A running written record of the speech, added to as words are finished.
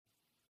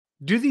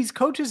Do these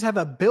coaches have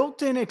a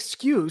built-in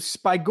excuse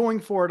by going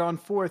for it on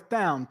fourth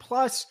down?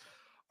 Plus,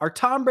 are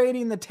Tom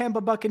Brady and the Tampa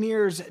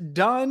Buccaneers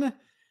done?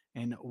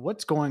 And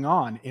what's going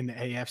on in the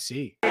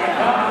AFC?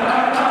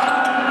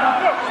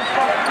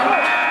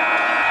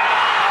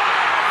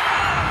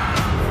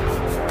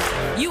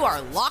 You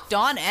are Locked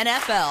On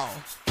NFL,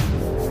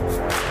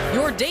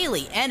 your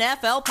daily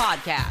NFL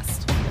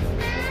podcast.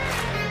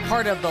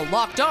 Part of the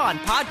Locked On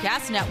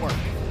Podcast Network,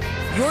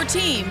 your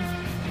team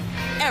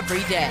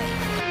every day.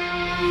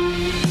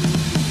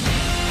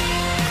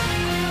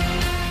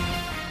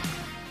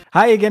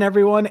 Hi again,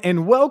 everyone,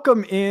 and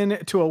welcome in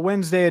to a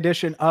Wednesday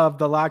edition of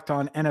the Locked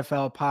On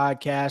NFL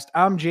podcast.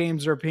 I'm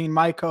James Rapien.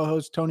 My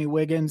co-host, Tony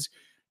Wiggins,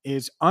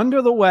 is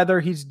under the weather.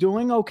 He's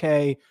doing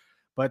okay,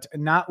 but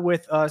not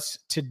with us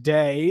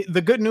today.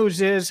 The good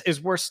news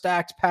is we're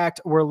stacked,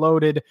 packed, we're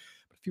loaded.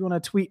 If you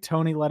want to tweet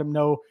Tony, let him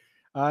know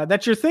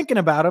that you're thinking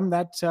about him.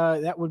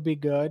 That would be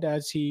good.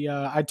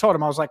 I told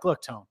him, I was like,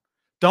 look, Tone,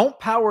 don't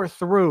power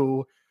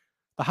through.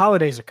 The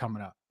holidays are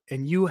coming up,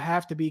 and you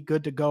have to be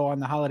good to go on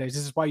the holidays.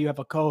 This is why you have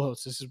a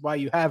co-host. This is why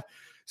you have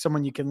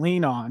someone you can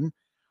lean on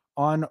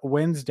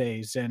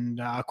Wednesdays. And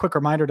a quick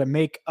reminder to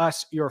make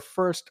us your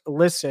first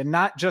listen,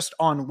 not just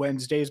on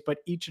Wednesdays, but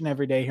each and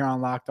every day here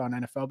on Locked On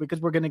NFL, because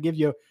we're going to give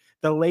you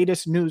the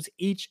latest news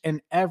each and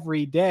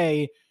every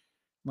day.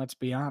 Let's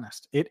be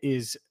honest. It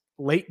is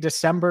late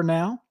December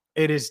now.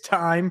 It is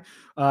time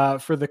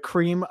for the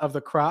cream of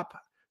the crop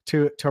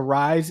to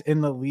rise in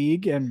the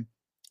league, and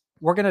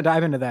we're going to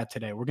dive into that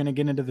today. We're going to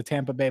get into the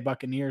Tampa Bay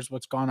Buccaneers,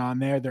 what's gone on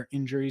there, their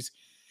injuries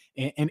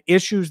and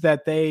issues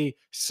that they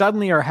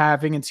suddenly are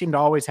having and seem to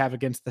always have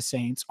against the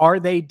Saints. Are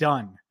they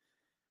done?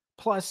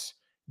 Plus,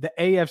 the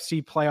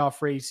AFC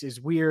playoff race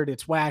is weird.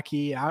 It's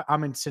wacky.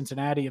 I'm in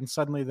Cincinnati, and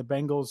suddenly the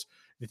Bengals,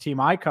 the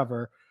team I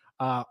cover,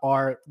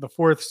 are the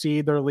fourth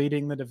seed. They're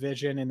leading the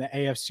division in the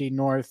AFC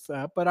North.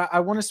 But I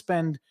want to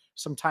spend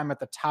some time at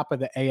the top of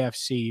the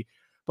AFC.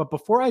 But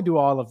before I do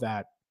all of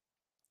that,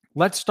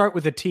 let's start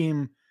with a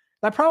team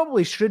that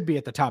probably should be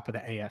at the top of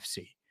the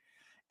AFC.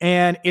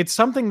 And it's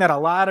something that a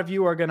lot of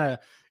you are going to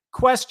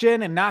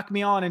question and knock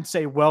me on and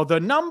say, well,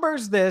 the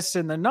numbers this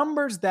and the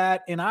numbers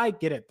that, and I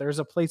get it. There's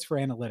a place for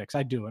analytics.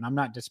 I do, and I'm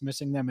not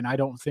dismissing them. And I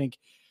don't think,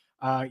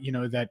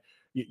 that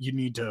you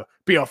need to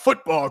be a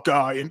football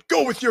guy and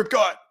go with your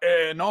gut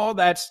and all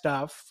that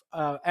stuff.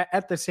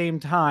 At the same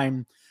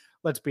time,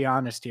 let's be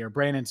honest here.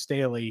 Brandon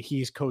Staley,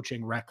 he's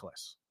coaching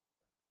reckless.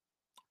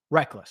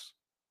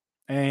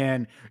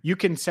 And you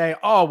can say,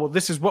 oh, well,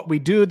 this is what we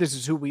do. This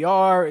is who we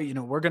are.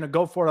 We're going to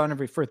go for it on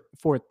every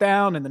fourth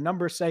down. And the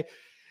numbers say,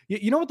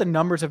 you know what the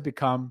numbers have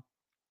become,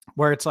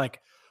 where it's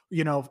like,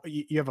 you have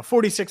a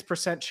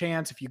 46%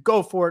 chance if you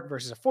go for it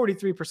versus a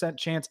 43%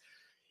 chance.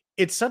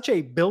 It's such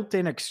a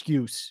built-in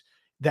excuse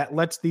that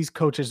lets these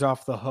coaches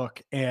off the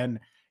hook. And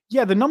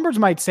yeah, the numbers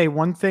might say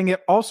one thing.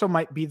 It also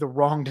might be the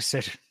wrong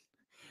decision.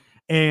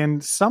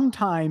 And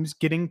sometimes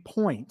getting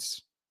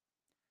points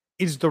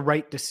is the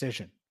right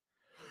decision.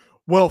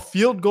 Well,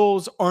 field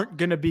goals aren't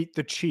going to beat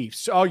the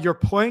Chiefs. Oh, you're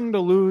playing to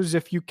lose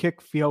if you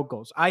kick field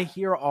goals. I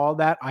hear all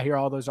that. I hear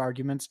all those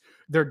arguments.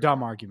 They're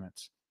dumb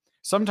arguments.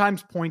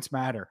 Sometimes points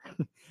matter,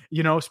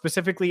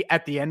 specifically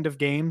at the end of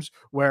games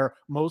where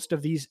most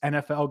of these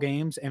NFL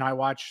games, and I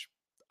watch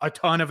a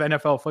ton of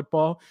NFL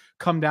football,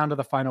 come down to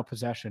the final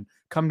possession,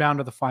 come down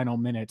to the final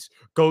minutes,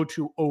 go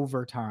to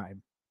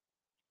overtime.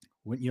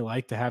 Wouldn't you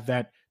like to have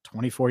that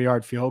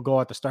 24-yard field goal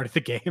at the start of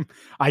the game?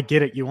 I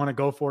get it. You want to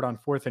go for it on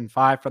 4th and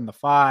 5 from the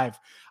 5.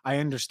 I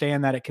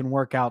understand that it can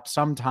work out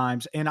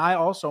sometimes. And I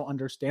also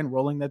understand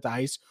rolling the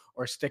dice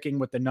or sticking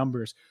with the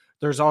numbers.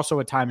 There's also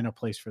a time and a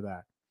place for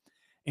that.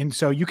 And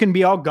so you can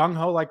be all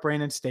gung-ho like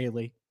Brandon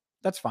Staley.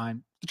 That's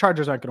fine. The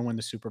Chargers aren't going to win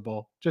the Super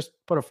Bowl. Just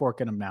put a fork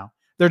in them now.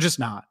 They're just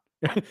not.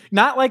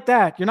 Not like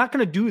that. You're not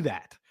going to do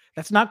that.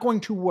 That's not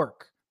going to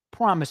work.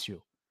 Promise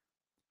you.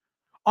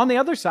 On the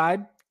other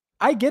side,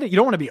 I get it. You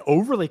don't want to be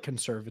overly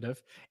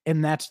conservative,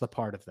 and that's the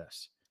part of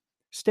this.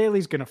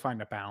 Staley's going to find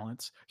a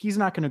balance. He's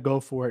not going to go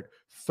for it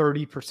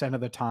 30%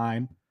 of the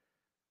time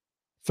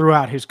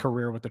throughout his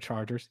career with the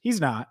Chargers.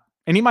 He's not.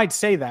 And he might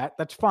say that.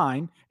 That's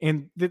fine.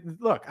 And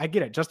look, I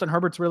get it. Justin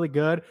Herbert's really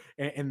good,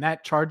 and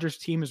that Chargers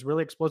team is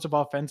really explosive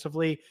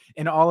offensively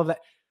and all of that.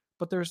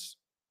 But there's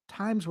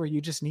times where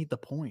you just need the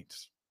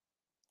points,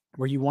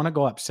 where you want to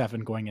go up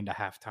 7 going into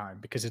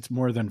halftime because it's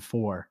more than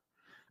 4.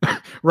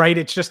 Right?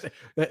 It's just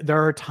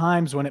there are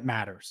times when it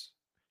matters.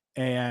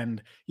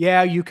 And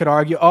yeah, you could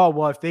argue, oh,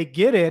 well, if they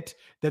get it,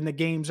 then the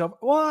game's over.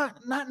 Well,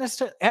 not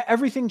necessarily.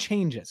 Everything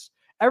changes.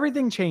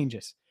 Everything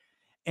changes.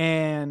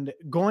 And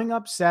going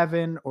up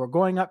 7 or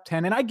going up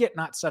 10, and I get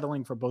not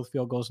settling for both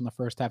field goals in the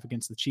first half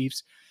against the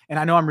Chiefs. And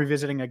I know I'm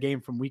revisiting a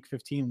game from week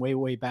 15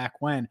 way back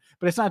when,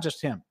 but it's not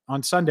just him.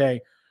 On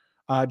Sunday,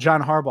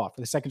 John Harbaugh, for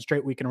the second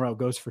straight week in a row,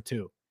 goes for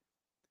 2.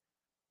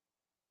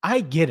 I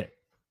get it.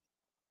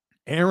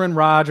 Aaron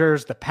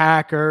Rodgers, the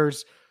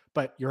Packers,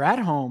 but you're at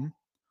home.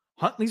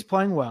 Huntley's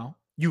playing well.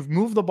 You've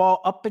moved the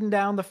ball up and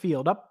down the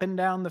field.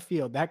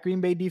 That Green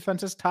Bay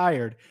defense is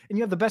tired, and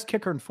you have the best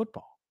kicker in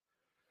football.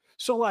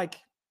 So,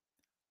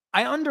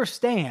 I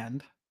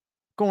understand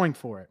going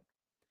for it,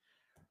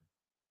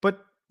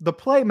 but the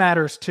play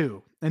matters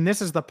too. And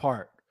this is the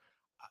part.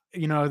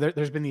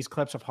 There's been these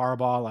clips of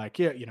Harbaugh, like,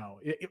 yeah,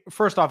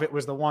 first off, it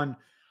was the one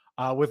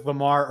with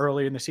Lamar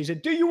early in the season.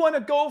 Do you want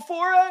to go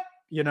for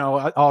it?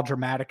 All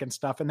dramatic and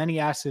stuff. And then he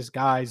asked his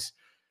guys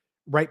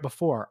right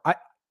before. I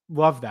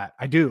love that.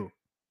 I do.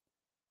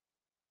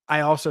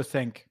 I also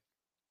think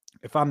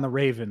if I'm the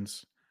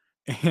Ravens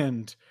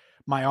and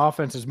my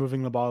offense is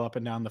moving the ball up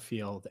and down the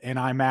field and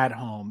I'm at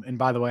home, and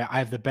by the way, I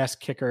have the best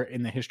kicker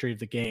in the history of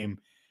the game,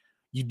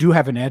 you do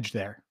have an edge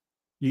there.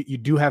 You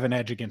do have an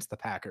edge against the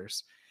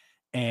Packers,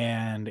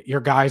 and your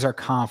guys are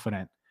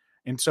confident.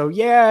 And so,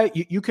 yeah,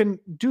 you can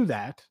do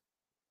that.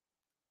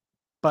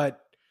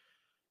 But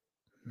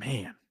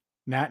man,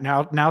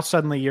 now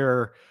suddenly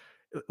you're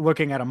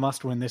looking at a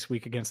must win this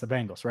week against the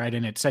Bengals, right?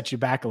 And it sets you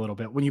back a little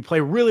bit when you play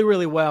really,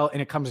 really well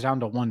and it comes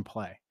down to one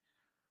play.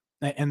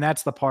 And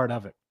that's the part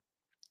of it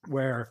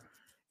where,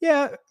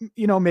 yeah,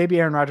 maybe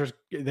Aaron Rodgers,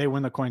 they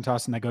win the coin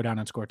toss and they go down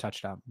and score a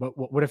touchdown.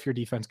 But what if your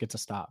defense gets a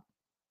stop?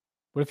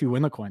 What if you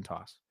win the coin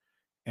toss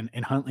and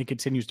Huntley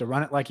continues to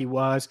run it like he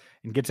was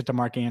and gets it to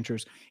Mark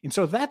Andrews? And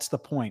so that's the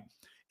point,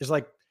 is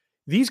like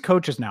these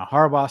coaches now,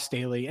 Harbaugh,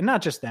 Staley, and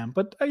not just them,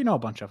 but a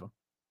bunch of them,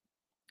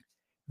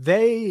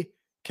 they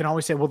can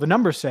always say, well, the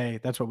numbers say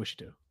that's what we should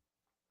do.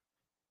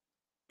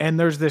 And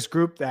there's this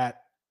group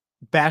that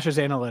bashes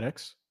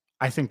analytics.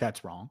 I think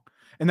that's wrong.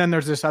 And then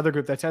there's this other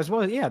group that says,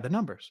 well, yeah, the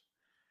numbers.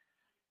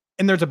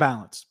 And there's a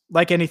balance.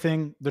 Like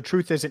anything, the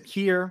truth isn't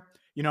here.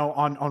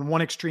 On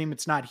one extreme,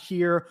 it's not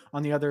here.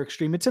 On the other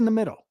extreme, it's in the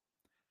middle.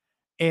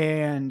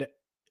 And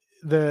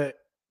the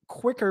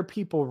quicker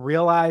people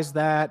realize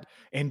that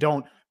and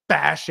don't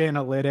bash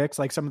analytics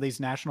like some of these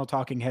national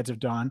talking heads have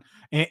done,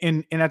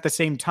 and at the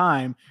same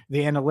time,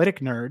 the analytic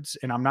nerds,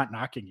 and I'm not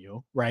knocking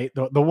you, right?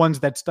 The ones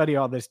that study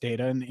all this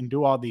data and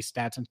do all these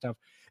stats and stuff,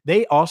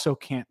 they also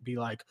can't be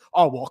like,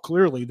 oh, well,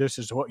 clearly this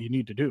is what you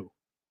need to do.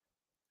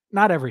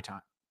 Not every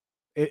time.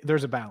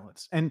 There's a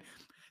balance. And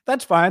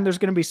that's fine. There's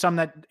going to be some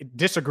that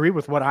disagree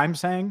with what I'm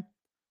saying.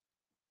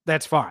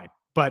 That's fine.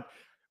 But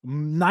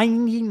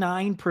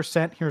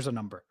 99%, here's a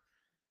number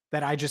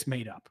that I just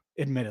made up,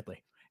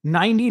 admittedly.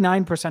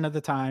 99% of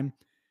the time,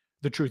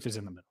 the truth is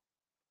in the middle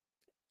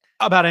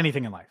about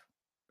anything in life.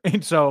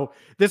 And so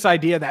this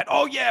idea that,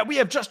 oh, yeah, we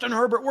have Justin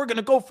Herbert, we're going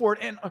to go for it.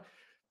 And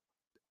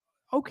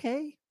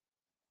okay,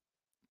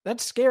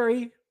 that's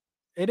scary.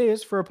 It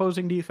is for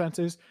opposing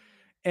defenses.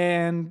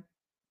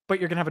 But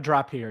you're going to have a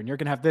drop here and you're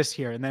going to have this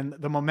here. And then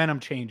the momentum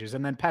changes.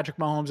 And then Patrick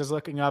Mahomes is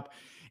looking up.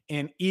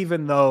 And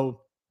even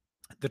though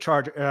the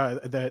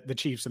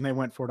Chiefs, and they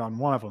went for it on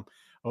one of them,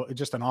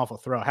 just an awful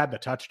throw, had the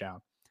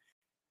touchdown.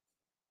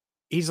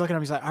 He's looking at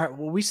him. He's like, all right,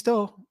 well,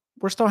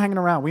 we're still hanging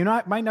around. We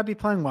might not be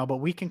playing well,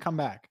 but we can come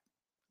back.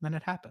 And then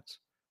it happens.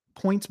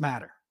 Points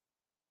matter.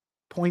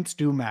 Points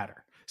do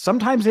matter.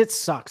 Sometimes it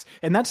sucks.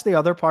 And that's the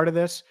other part of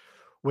this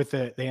with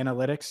the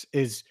analytics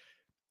is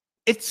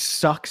it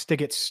sucks to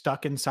get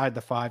stuck inside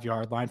the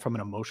 5-yard line from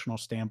an emotional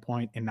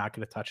standpoint and not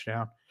get a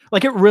touchdown.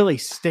 Like it really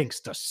stinks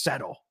to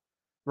settle,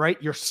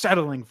 right? You're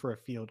settling for a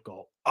field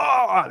goal.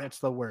 Oh, that's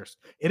the worst.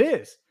 It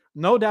is.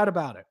 No doubt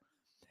about it.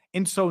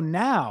 And so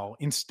now,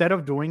 instead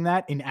of doing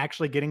that and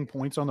actually getting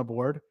points on the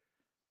board,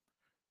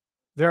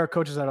 there are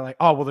coaches that are like,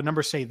 oh, well, the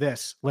numbers say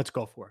this. Let's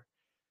go for it.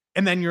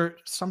 And then you're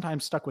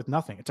sometimes stuck with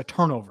nothing. It's a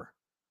turnover.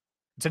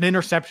 It's an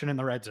interception in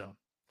the red zone.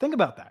 Think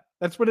about that.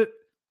 That's what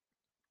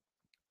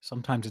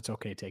sometimes it's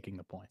okay taking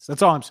the points.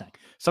 That's all I'm saying.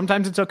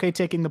 Sometimes it's okay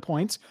taking the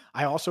points.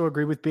 I also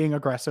agree with being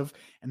aggressive.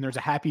 And there's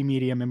a happy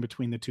medium in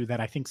between the two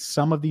that I think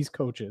some of these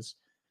coaches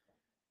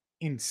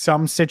in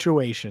some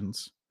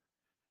situations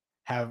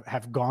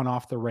have gone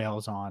off the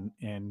rails on.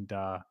 And,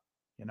 if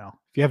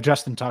you have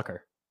Justin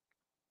Tucker,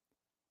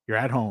 you're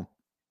at home.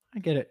 I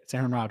get it. It's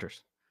Aaron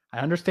Rodgers. I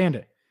understand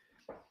it.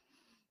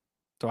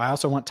 So I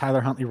also want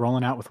Tyler Huntley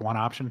rolling out with one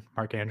option,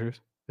 Mark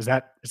Andrews. Is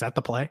that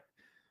the play?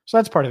 So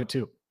that's part of it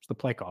too. It's the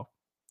play call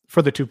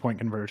for the 2-point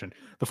conversion.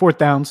 The 4th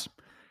downs,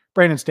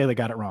 Brandon Staley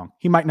got it wrong.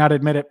 He might not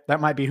admit it.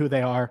 That might be who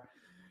they are.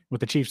 What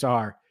the Chiefs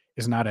are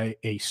is not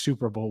a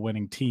Super Bowl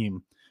winning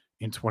team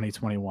in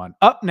 2021.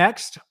 Up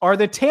next, are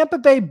the Tampa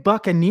Bay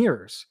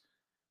Buccaneers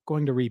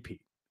going to repeat?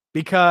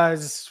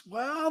 Because,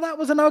 well, that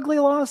was an ugly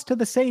loss to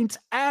the Saints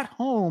at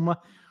home.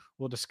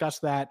 We'll discuss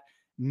that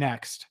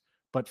next.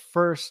 But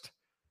first,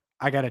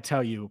 I got to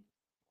tell you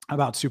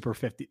about Super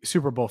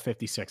Bowl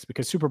 56,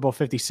 because Super Bowl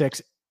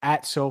 56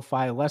 at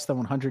SoFi, less than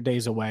 100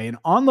 days away. And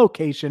On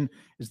Location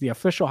is the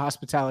official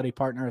hospitality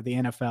partner of the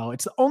NFL.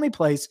 It's the only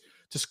place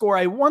to score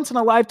a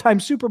once-in-a-lifetime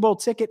Super Bowl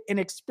ticket and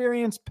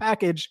experience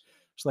package.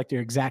 Select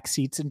your exact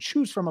seats and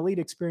choose from elite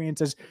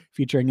experiences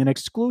featuring an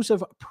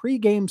exclusive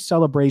pregame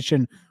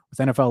celebration with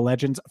NFL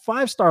legends,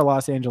 5-star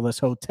Los Angeles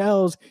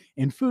hotels,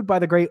 and food by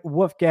the great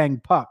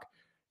Wolfgang Puck.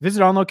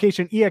 Visit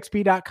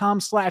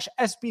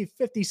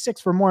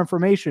onlocationexp.com/SB56 for more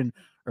information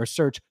or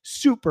search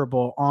Super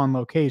Bowl On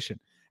Location.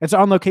 It's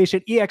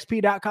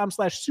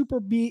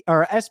onlocationexp.com/SuperB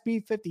or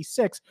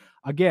SB56.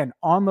 Again,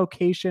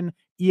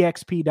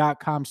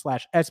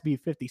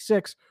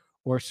 onlocationexp.com/SB56,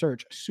 or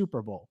search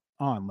Super Bowl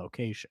On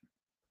Location.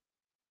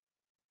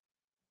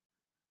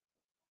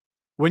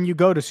 When you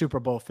go to Super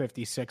Bowl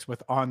 56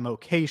 with On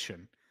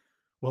Location,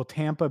 will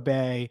Tampa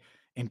Bay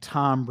and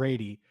Tom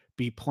Brady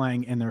be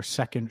playing in their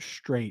second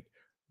straight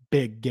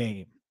big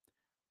game?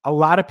 A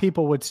lot of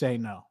people would say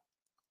no.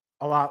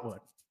 A lot would.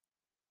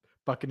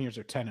 Buccaneers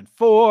are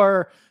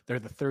 10-4. They're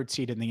the third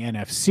seed in the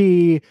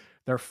NFC.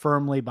 They're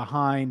firmly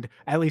behind,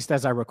 at least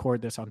as I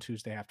record this on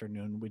Tuesday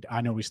afternoon.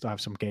 I know we still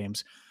have some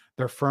games.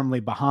 They're firmly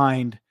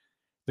behind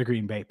the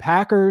Green Bay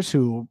Packers,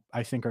 who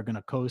I think are going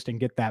to coast and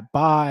get that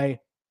bye.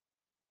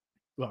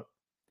 Look,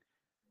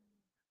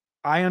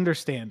 I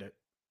understand it.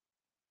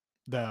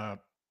 The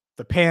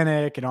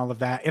panic and all of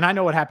that. And I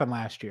know what happened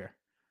last year.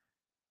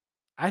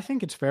 I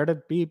think it's fair to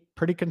be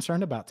pretty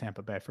concerned about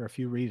Tampa Bay for a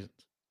few reasons.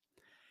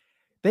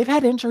 They've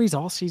had injuries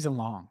all season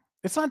long.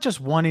 It's not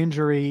just one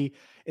injury.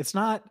 It's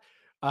not,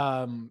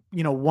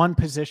 one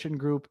position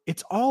group.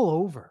 It's all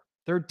over.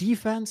 Their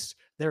defense,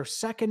 their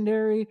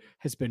secondary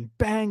has been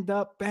banged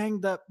up.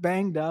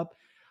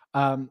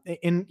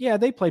 And yeah,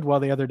 they played well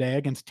the other day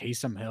against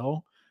Taysom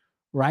Hill,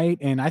 right?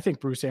 And I think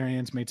Bruce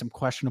Arians made some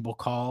questionable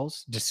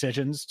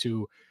decisions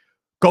to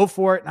go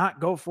for it,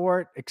 not go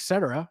for it,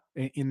 etc.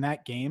 in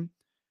that game.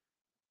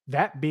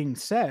 That being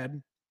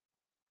said,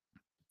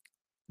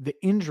 the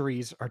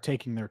injuries are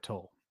taking their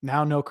toll.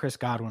 Now no Chris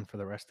Godwin for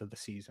the rest of the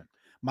season.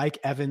 Mike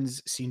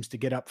Evans seems to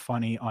get up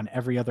funny on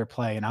every other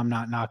play, and I'm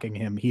not knocking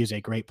him. He is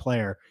a great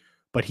player,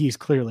 but he's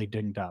clearly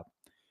dinged up.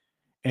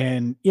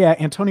 And yeah,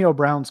 Antonio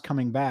Brown's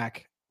coming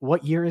back.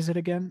 What year is it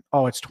again?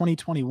 Oh, it's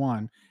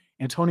 2021.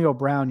 Antonio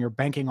Brown, you're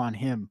banking on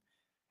him.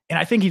 And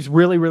I think he's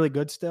really, really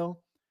good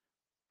still.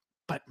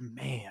 But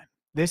man,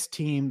 this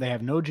team, they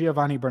have no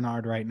Giovanni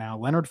Bernard right now.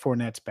 Leonard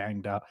Fournette's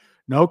banged up.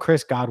 No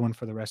Chris Godwin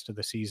for the rest of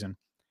the season.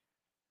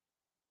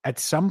 At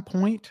some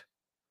point,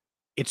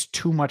 it's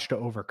too much to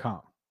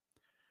overcome.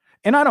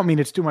 And I don't mean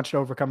it's too much to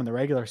overcome in the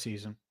regular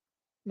season.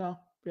 No,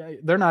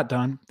 they're not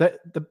done.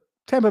 The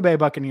Tampa Bay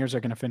Buccaneers are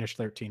going to finish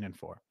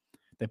 13-4.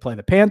 They play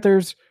the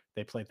Panthers.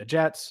 They play the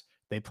Jets.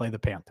 They play the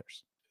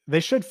Panthers. They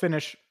should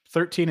finish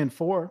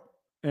 13-4.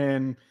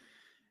 And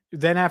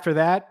then after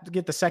that,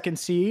 get the second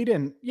seed.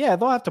 And yeah,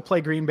 they'll have to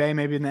play Green Bay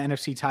maybe in the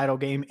NFC title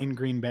game in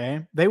Green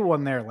Bay. They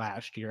won there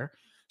last year.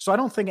 So I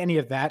don't think any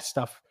of that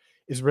stuff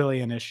is really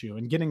an issue.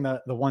 And getting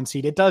the one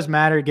seed, it does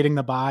matter, getting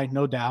the bye,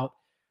 no doubt.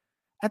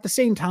 At the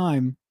same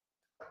time,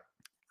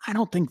 I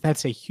don't think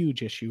that's a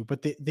huge issue.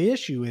 But the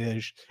issue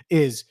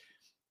is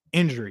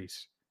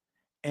injuries.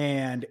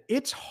 And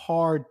it's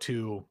hard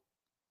to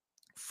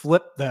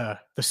flip the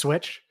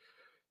switch,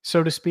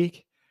 so to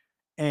speak.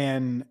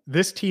 And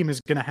this team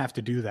is going to have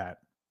to do that.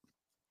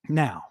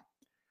 Now,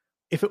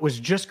 if it was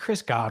just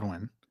Chris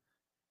Godwin,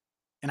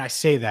 and I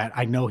say that,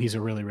 I know he's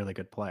a really, really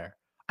good player,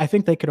 I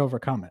think they could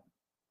overcome it.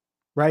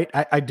 Right?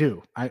 I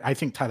do. I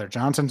think Tyler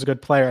Johnson's a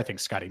good player. I think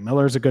Scotty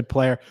Miller's a good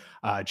player.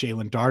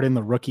 Jalen Darden,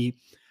 the rookie,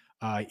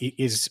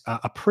 is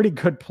a pretty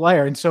good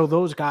player. And so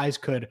those guys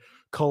could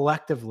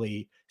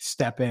collectively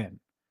step in.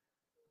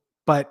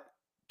 But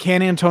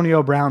can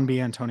Antonio Brown be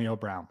Antonio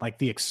Brown? Like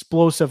the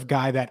explosive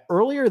guy that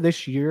earlier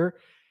this year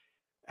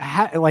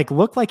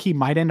looked like he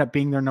might end up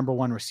being their number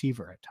one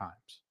receiver at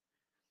times.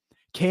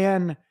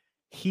 Can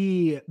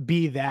he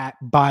be that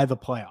by the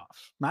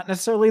playoffs? Not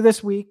necessarily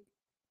this week,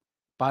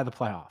 by the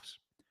playoffs.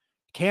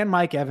 Can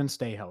Mike Evans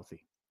stay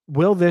healthy?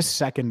 Will this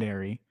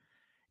secondary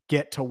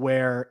get to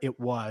where it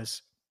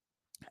was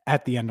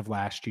at the end of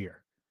last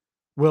year?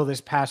 Will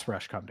this pass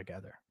rush come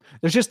together?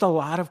 There's just a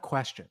lot of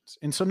questions.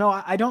 And so, no,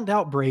 I don't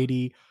doubt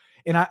Brady.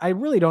 And I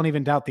really don't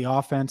even doubt the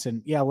offense.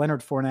 And yeah,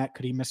 Leonard Fournette,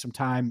 could he miss some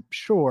time?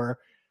 Sure.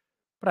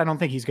 But I don't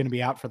think he's going to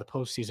be out for the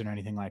postseason or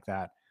anything like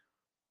that.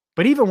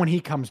 But even when he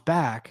comes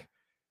back,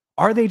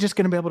 are they just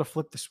going to be able to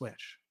flip the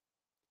switch?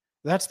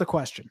 That's the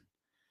question.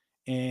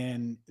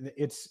 And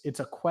it's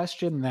a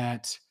question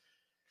that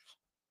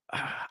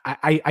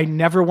I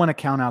never want to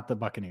count out the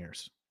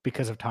Buccaneers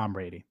because of Tom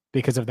Brady,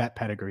 because of that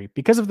pedigree,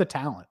 because of the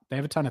talent. They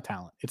have a ton of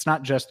talent. It's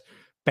not just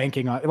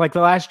banking on, like the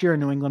last year in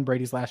New England,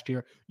 Brady's last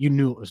year, you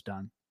knew it was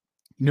done.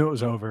 You knew it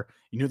was over.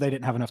 You knew they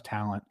didn't have enough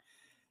talent.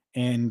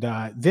 And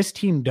this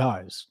team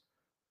does,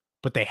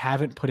 but they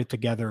haven't put it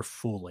together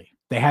fully.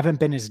 They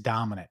haven't been as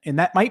dominant. And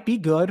that might be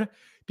good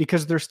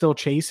because they're still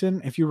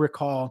chasing. If you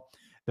recall,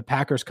 the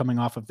Packers coming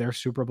off of their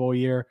Super Bowl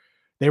year,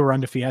 they were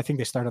undefeated. I think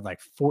they started like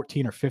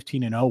 14 or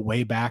 15-0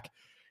 way back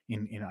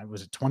in, it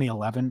was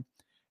 2011.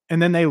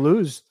 And then they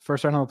lose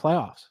first round of the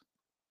playoffs.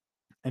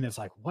 And it's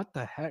like, what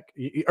the heck?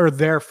 Or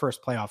their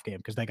first playoff game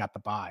because they got the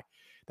bye.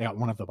 They got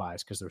one of the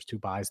byes because there was two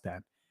byes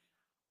then.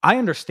 I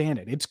understand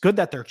it. It's good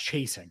that they're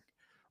chasing,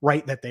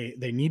 right? That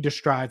they need to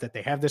strive, that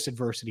they have this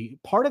adversity.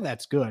 Part of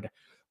that's good.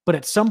 But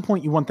at some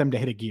point, you want them to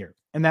hit a gear.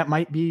 And that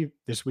might be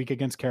this week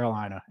against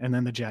Carolina, and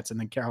then the Jets, and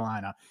then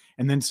Carolina.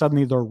 And then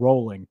suddenly they're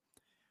rolling.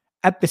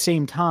 At the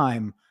same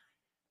time,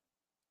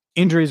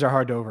 injuries are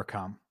hard to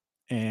overcome.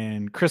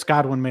 And Chris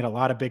Godwin made a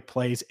lot of big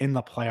plays in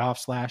the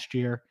playoffs last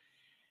year.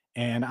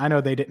 And I know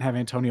they didn't have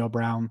Antonio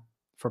Brown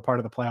for part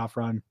of the playoff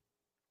run.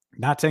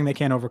 Not saying they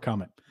can't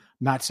overcome it.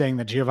 Not saying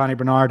that Giovanni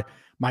Bernard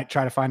might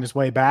try to find his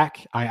way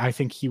back. I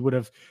think he would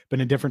have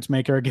been a difference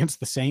maker against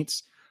the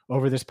Saints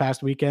over this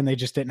past weekend. They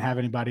just didn't have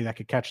anybody that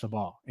could catch the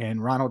ball,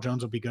 and Ronald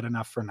Jones will be good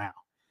enough for now.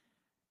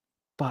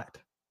 But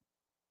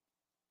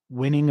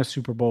winning a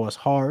Super Bowl is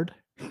hard.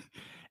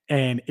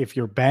 And if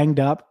you're banged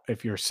up,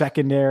 if your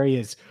secondary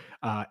is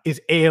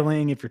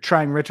ailing, if you're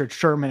trying Richard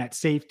Sherman at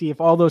safety, if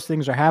all those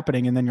things are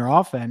happening and then your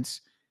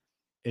offense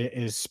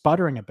is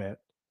sputtering a bit,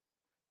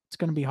 it's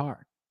going to be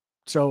hard.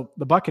 So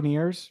the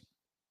Buccaneers,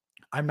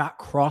 I'm not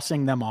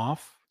crossing them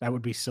off. That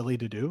would be silly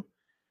to do.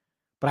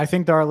 But I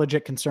think there are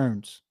legit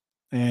concerns.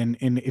 And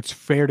it's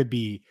fair to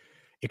be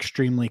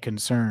extremely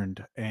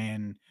concerned.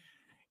 And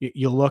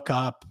you look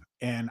up,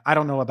 and I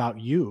don't know about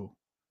you,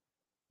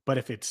 but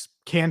if it's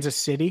Kansas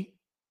City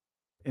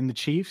and the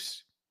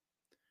Chiefs,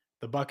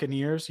 the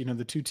Buccaneers,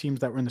 the two teams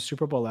that were in the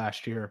Super Bowl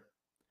last year,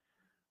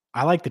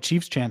 I like the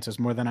Chiefs' chances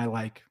more than I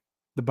like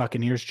the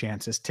Buccaneers'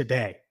 chances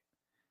today.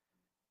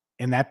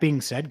 And that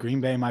being said,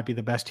 Green Bay might be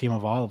the best team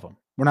of all of them.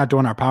 We're not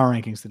doing our power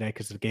rankings today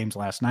because the game's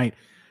last night.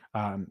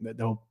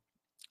 They'll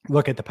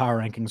look at the power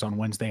rankings on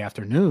Wednesday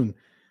afternoon.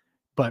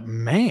 But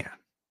man,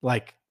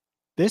 like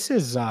this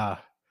is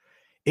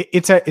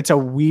it's a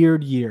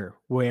weird year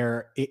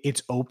where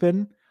it's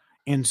open.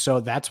 And so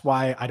that's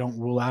why I don't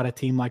rule out a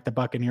team like the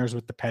Buccaneers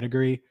with the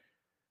pedigree.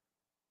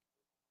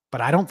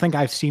 But I don't think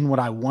I've seen what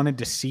I wanted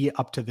to see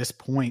up to this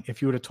point.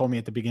 If you would have told me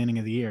at the beginning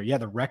of the year, yeah,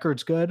 the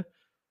record's good,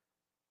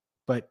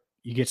 but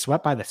you get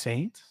swept by the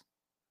Saints.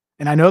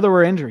 And I know there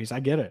were injuries. I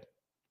get it.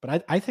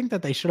 But I think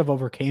that they should have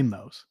overcame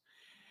those.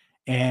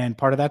 And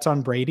part of that's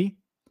on Brady.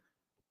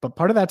 But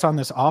part of that's on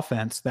this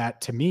offense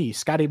that, to me,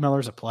 Scotty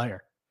Miller's a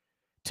player.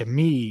 To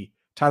me,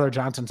 Tyler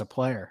Johnson's a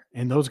player.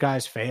 And those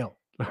guys failed,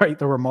 right?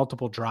 There were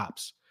multiple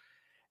drops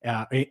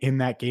in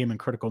that game in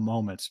critical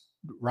moments.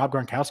 Rob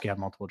Gronkowski had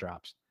multiple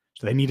drops.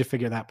 So they need to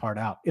figure that part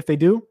out. If they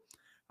do,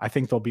 I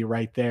think they'll be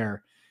right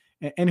there.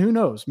 And who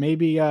knows?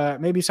 Maybe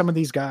some of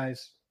these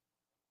guys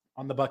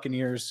on the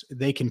Buccaneers,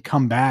 they can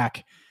come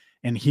back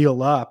and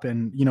heal up.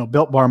 And,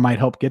 Built Bar might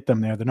help get them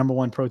there. The number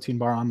one protein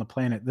bar on the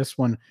planet. This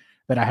one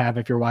that I have,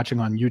 if you're watching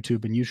on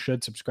YouTube, and you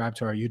should subscribe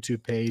to our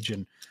YouTube page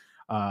and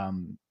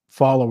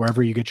follow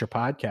wherever you get your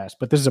podcast.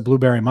 But this is a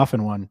blueberry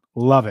muffin one.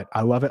 Love it.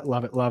 I love it,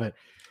 love it, love it.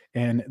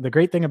 And the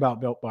great thing about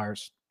Built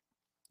Bars,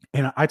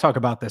 and I talk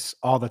about this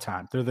all the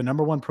time, they're the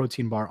number one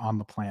protein bar on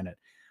the planet.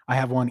 I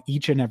have one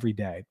each and every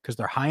day because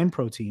they're high in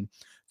protein,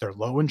 they're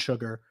low in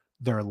sugar,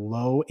 they're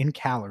low in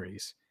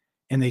calories,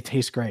 and they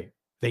taste great.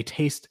 They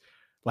taste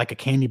like a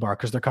candy bar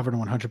because they're covered in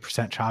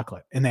 100%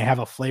 chocolate, and they have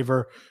a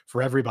flavor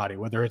for everybody,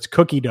 whether it's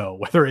cookie dough,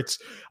 whether it's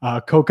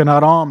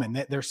coconut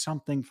almond. There's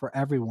something for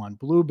everyone,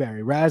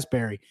 blueberry,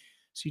 raspberry.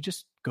 So you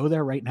just go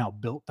there right now,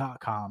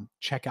 built.com,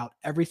 check out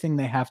everything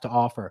they have to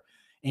offer.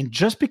 And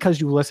just because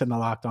you listen to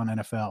Locked On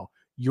NFL,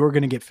 you're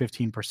going to get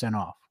 15%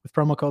 off with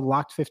promo code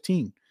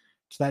LOCKED15.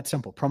 It's that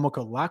simple. Promo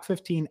code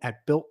LOCKED15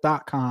 at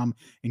built.com,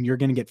 and you're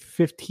going to get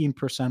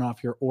 15%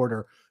 off your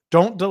order.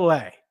 Don't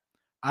delay.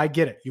 I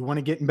get it. You want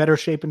to get in better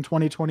shape in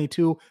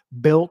 2022?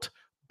 Built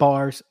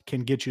Bars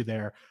can get you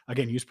there.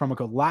 Again, use promo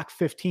code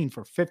LOCK15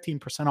 for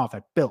 15% off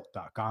at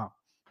built.com.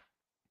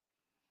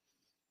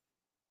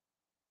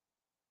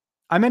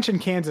 I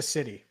mentioned Kansas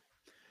City,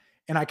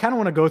 and I kind of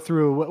want to go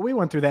through, we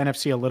went through the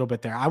NFC a little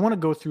bit there. I want to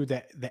go through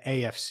the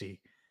AFC,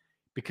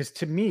 because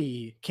to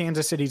me,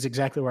 Kansas City is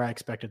exactly where I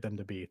expected them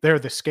to be. They're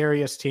the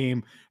scariest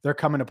team. They're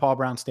coming to Paul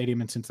Brown Stadium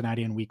in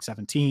Cincinnati in week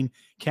 17.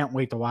 Can't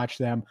wait to watch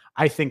them.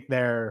 I think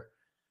they're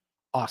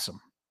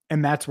awesome.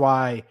 And that's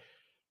why,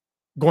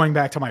 going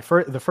back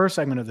to the first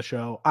segment of the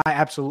show, I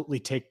absolutely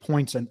take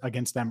points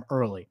against them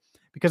early,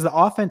 because the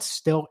offense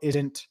still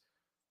isn't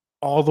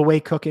all the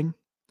way cooking.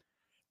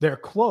 They're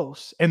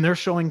close, and they're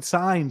showing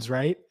signs,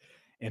 right?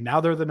 And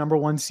now they're the number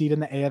one seed in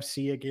the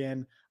AFC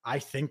again. I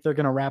think they're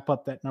going to wrap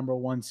up that number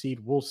one seed.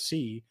 We'll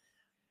see.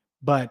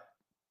 But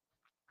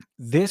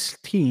this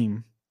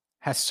team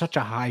has such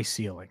a high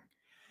ceiling.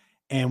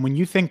 And when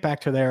you think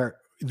back to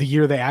the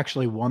year they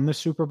actually won the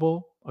Super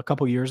Bowl a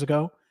couple years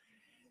ago,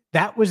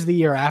 that was the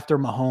year after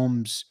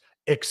Mahomes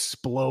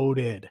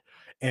exploded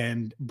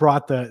and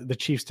brought the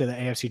Chiefs to the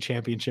AFC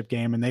Championship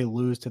game, and they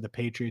lose to the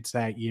Patriots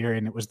that year,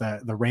 and it was the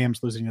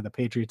Rams losing to the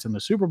Patriots in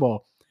the Super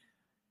Bowl.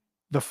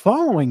 The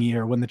following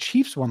year, when the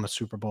Chiefs won the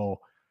Super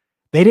Bowl,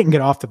 they didn't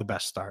get off to the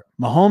best start.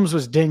 Mahomes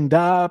was dinged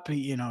up.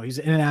 He's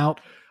in and out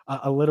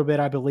a little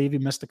bit. I believe he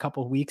missed a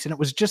couple of weeks, and it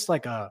was just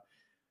like a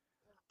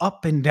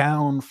up and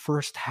down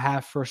first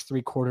half, first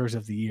three quarters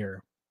of the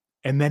year.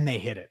 And then they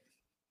hit it,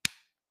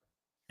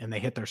 and they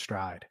hit their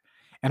stride.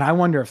 And I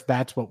wonder if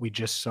that's what we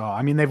just saw.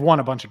 I mean, they've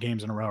won a bunch of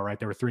games in a row, right?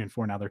 They were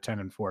 3-4. Now they're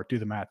 10-4. Do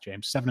the math,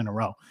 James. 7 in a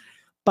row.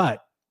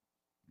 But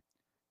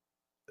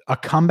a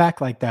comeback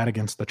like that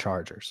against the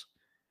Chargers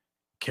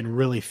can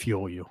really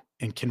fuel you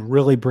and can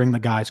really bring the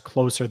guys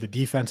closer. The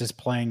defense is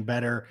playing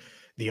better.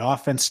 The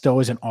offense still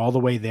isn't all the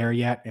way there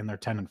yet, and they're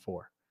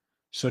 10-4.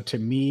 So to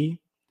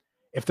me,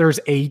 if there's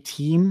a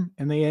team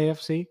in the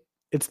AFC,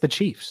 it's the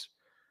Chiefs.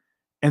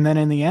 And then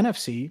in the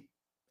NFC,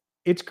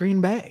 it's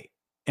Green Bay.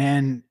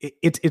 And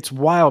it's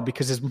wild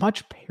because as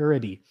much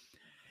parity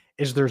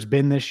as there's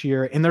been this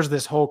year, and there's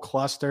this whole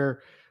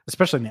cluster,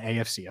 especially in the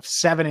AFC, of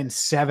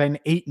 7-7,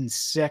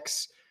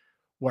 8-6,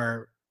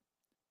 where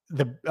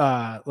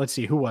let's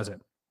see, who was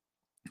it?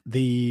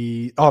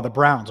 The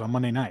Browns on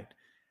Monday night.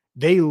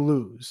 They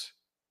lose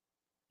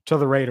to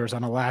the Raiders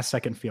on a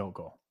last-second field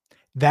goal.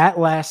 That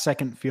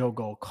last-second field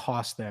goal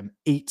cost them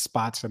 8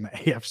 spots in the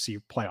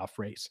AFC playoff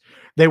race.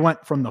 They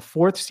went from the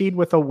 4th seed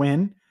with a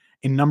win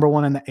in number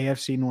 1 in the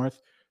AFC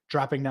North,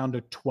 dropping down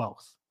to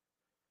 12th.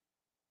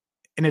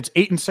 And it's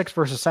 8-6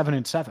 versus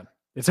 7-7.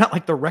 It's not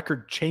like the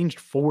record changed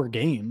 4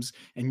 games,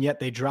 and yet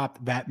they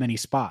dropped that many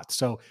spots.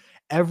 So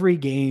every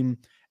game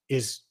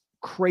is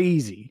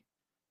crazy.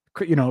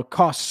 You know, it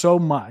costs so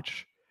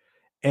much.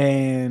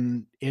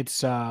 And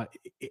it's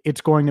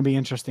going to be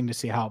interesting to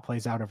see how it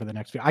plays out over the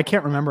next few. I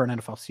can't remember an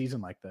NFL season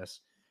like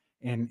this,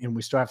 and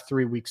we still have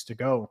 3 weeks to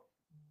go.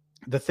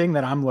 The thing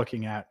that I'm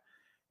looking at,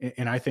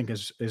 and I think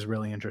is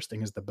really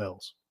interesting, is the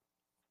Bills.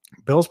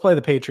 Bills play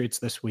the Patriots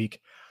this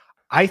week.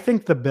 I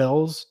think the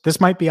Bills, this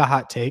might be a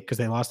hot take because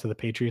they lost to the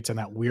Patriots in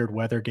that weird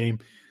weather game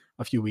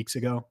a few weeks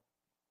ago.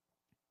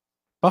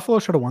 Buffalo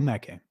should have won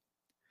that game.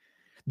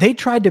 They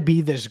tried to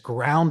be this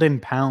ground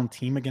and pound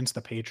team against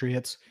the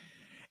Patriots.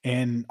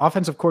 And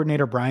offensive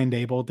coordinator Brian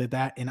Daboll did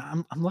that. And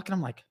I'm looking,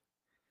 I'm like,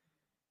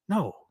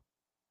 no,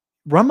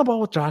 run the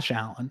ball with Josh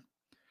Allen,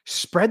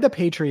 spread the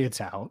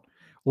Patriots out,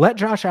 let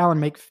Josh Allen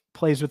make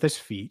plays with his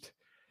feet.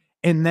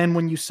 And then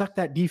when you suck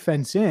that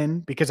defense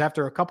in, because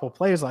after a couple of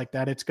plays like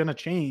that, it's going to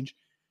change,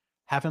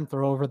 have him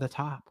throw over the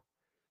top.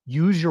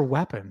 Use your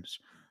weapons.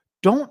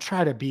 Don't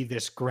try to be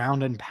this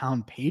ground and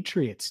pound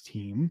Patriots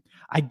team.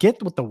 I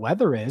get what the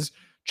weather is.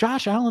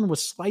 Josh Allen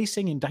was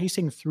slicing and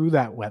dicing through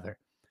that weather.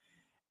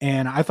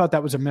 And I thought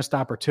that was a missed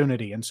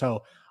opportunity. And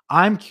so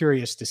I'm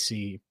curious to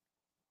see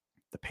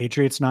the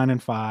Patriots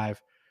 9-5,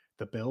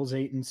 the Bills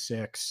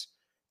 8-6,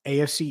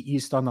 AFC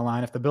East on the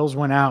line. If the Bills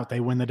win out,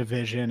 they win the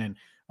division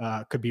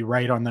and could be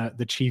right on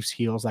the Chiefs'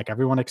 heels like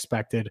everyone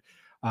expected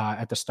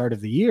at the start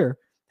of the year.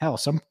 Hell,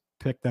 some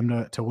picked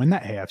them to win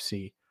that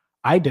AFC.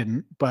 I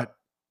didn't, but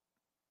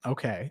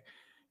okay.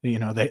 You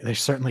know, they're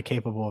certainly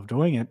capable of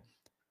doing it.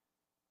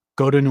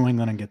 Go to New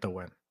England and get the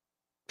win.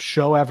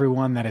 Show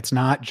everyone that it's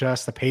not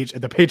just the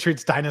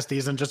Patriots dynasty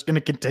isn't just going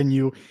to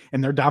continue,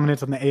 and their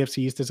dominance on the AFC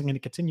East isn't going to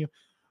continue.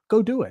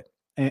 Go do it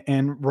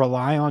and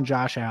rely on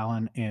Josh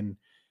Allen. And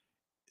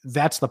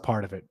that's the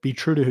part of it. Be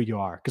true to who you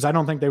are. Because I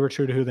don't think they were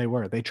true to who they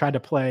were. They tried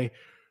to play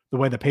the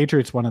way the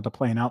Patriots wanted to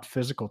play, an out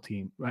physical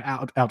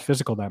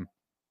them.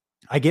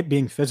 I get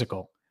being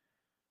physical.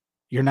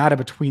 You're not a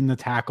between the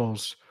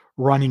tackles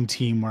running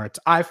team where it's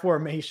I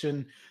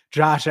formation.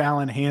 Josh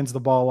Allen hands the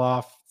ball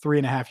off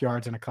 3.5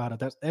 yards in a cloud.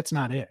 That's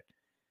not it.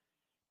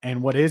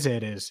 And what is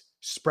it is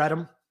spread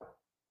them.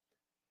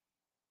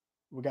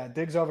 We got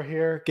Diggs over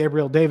here,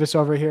 Gabriel Davis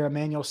over here,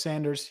 Emmanuel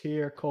Sanders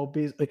here, Cole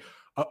Beasley.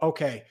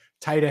 Okay,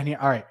 tight end here.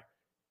 All right.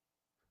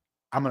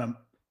 I'm going to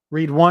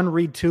read 1,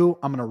 read 2.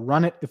 I'm going to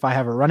run it if I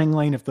have a running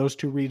lane, if those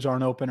 2 reads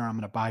aren't open, or I'm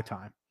going to buy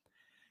time.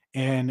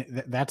 And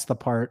that's the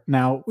part.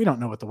 Now, we don't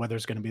know what the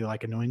weather's going to be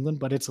like in New England,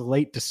 but it's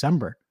late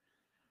December.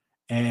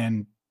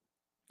 And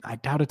I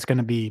doubt it's going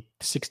to be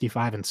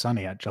 65 and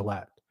sunny at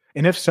Gillette.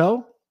 And if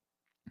so,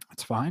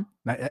 that's fine.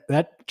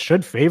 That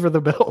should favor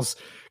the Bills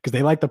because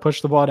they like to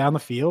push the ball down the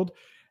field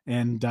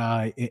and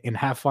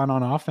have fun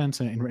on offense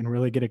and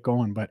really get it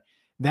going. But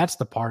that's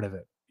the part of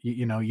it.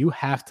 You know, you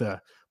have to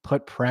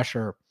put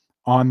pressure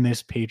on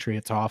this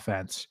Patriots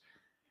offense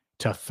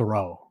to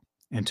throw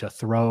and to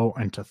throw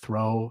and to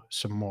throw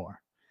some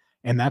more.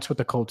 And that's what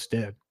the Colts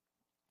did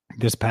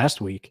this past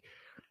week.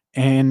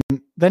 And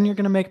then you're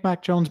going to make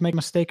Mac Jones make a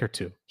mistake or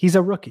two. He's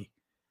a rookie.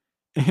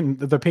 And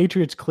the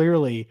Patriots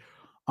clearly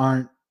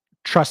aren't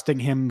trusting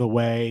him the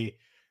way,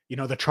 you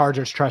know, the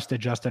Chargers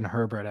trusted Justin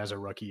Herbert as a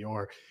rookie,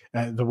 or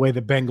the way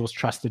the Bengals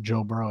trusted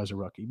Joe Burrow as a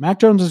rookie. Mac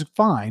Jones is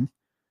fine,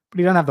 but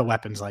he doesn't have the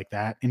weapons like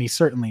that. And he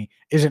certainly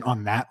isn't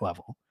on that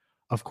level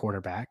of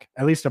quarterback,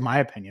 at least in my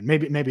opinion.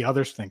 Maybe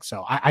others think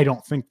so. I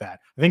don't think that.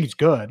 I think he's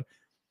good,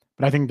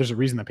 but I think there's a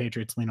reason the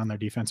Patriots lean on their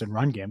defense and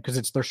run game because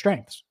it's their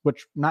strengths,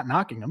 which, not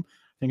knocking them,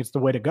 I think it's the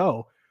way to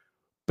go.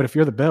 But if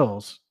you're the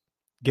Bills,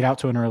 get out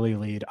to an early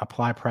lead,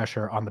 apply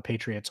pressure on the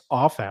Patriots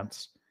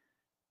offense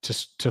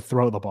to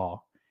throw the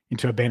ball and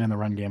to abandon the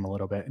run game a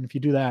little bit. And if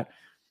you do that,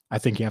 I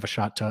think you have a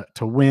shot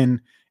to win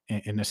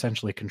and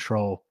essentially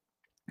control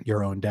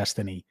your own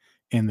destiny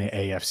in the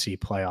AFC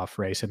playoff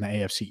race, in the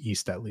AFC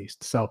East at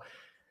least. So,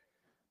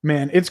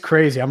 man, it's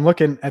crazy. I'm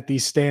looking at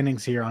these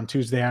standings here on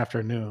Tuesday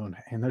afternoon,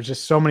 and there's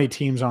just so many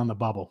teams on the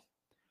bubble,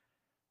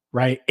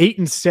 right?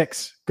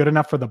 8-6, good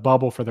enough for the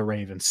bubble for the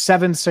Ravens.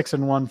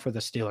 7-6-1 for the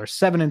Steelers.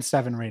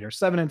 7-7 Raiders.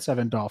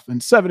 7-7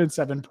 Dolphins.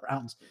 7-7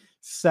 Browns.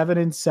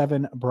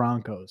 7-7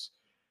 Broncos.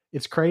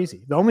 It's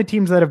crazy. The only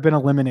teams that have been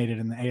eliminated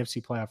in the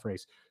AFC playoff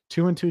race: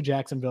 2-2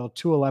 Jacksonville,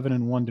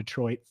 2-11-1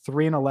 Detroit,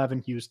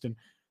 3-11 Houston,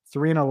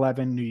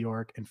 3-11 New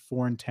York, and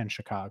 4-10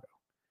 Chicago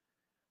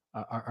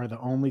are the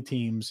only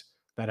teams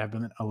that have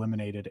been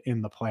eliminated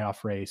in the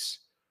playoff race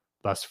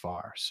thus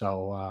far.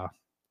 So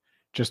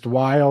Just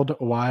wild,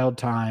 wild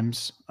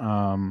times.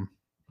 But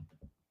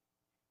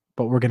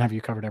we're going to have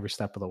you covered every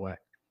step of the way.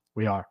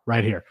 We are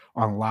right here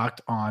on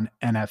Locked On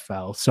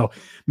NFL. So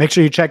make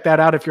sure you check that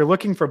out. If you're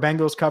looking for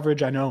Bengals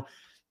coverage, I know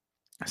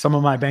some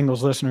of my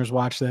Bengals listeners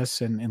watch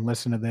this and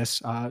listen to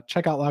this.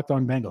 Check out Locked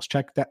On Bengals.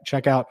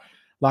 Check out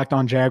Locked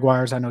On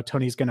Jaguars. I know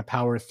Tony's going to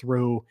power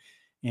through.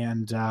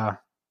 And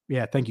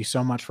yeah, thank you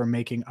so much for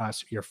making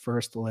us your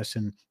first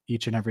listen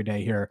each and every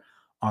day here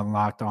on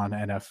Locked On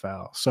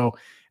NFL. So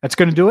that's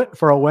going to do it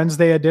for a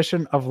Wednesday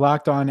edition of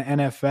Locked On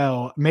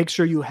NFL. Make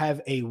sure you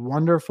have a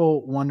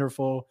wonderful,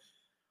 wonderful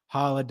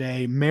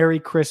holiday. Merry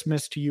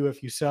Christmas to you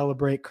if you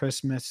celebrate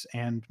Christmas.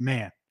 And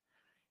man,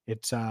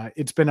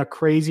 it's been a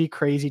crazy,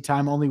 crazy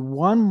time. Only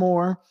one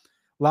more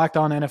Locked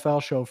On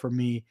NFL show for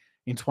me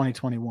in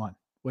 2021,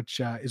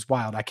 which is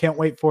wild. I can't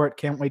wait for it.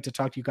 Can't wait to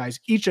talk to you guys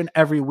each and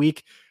every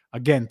week.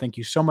 Again, thank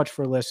you so much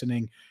for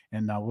listening,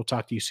 and we'll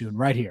talk to you soon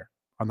right here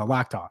on the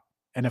Locked On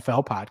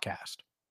NFL podcast.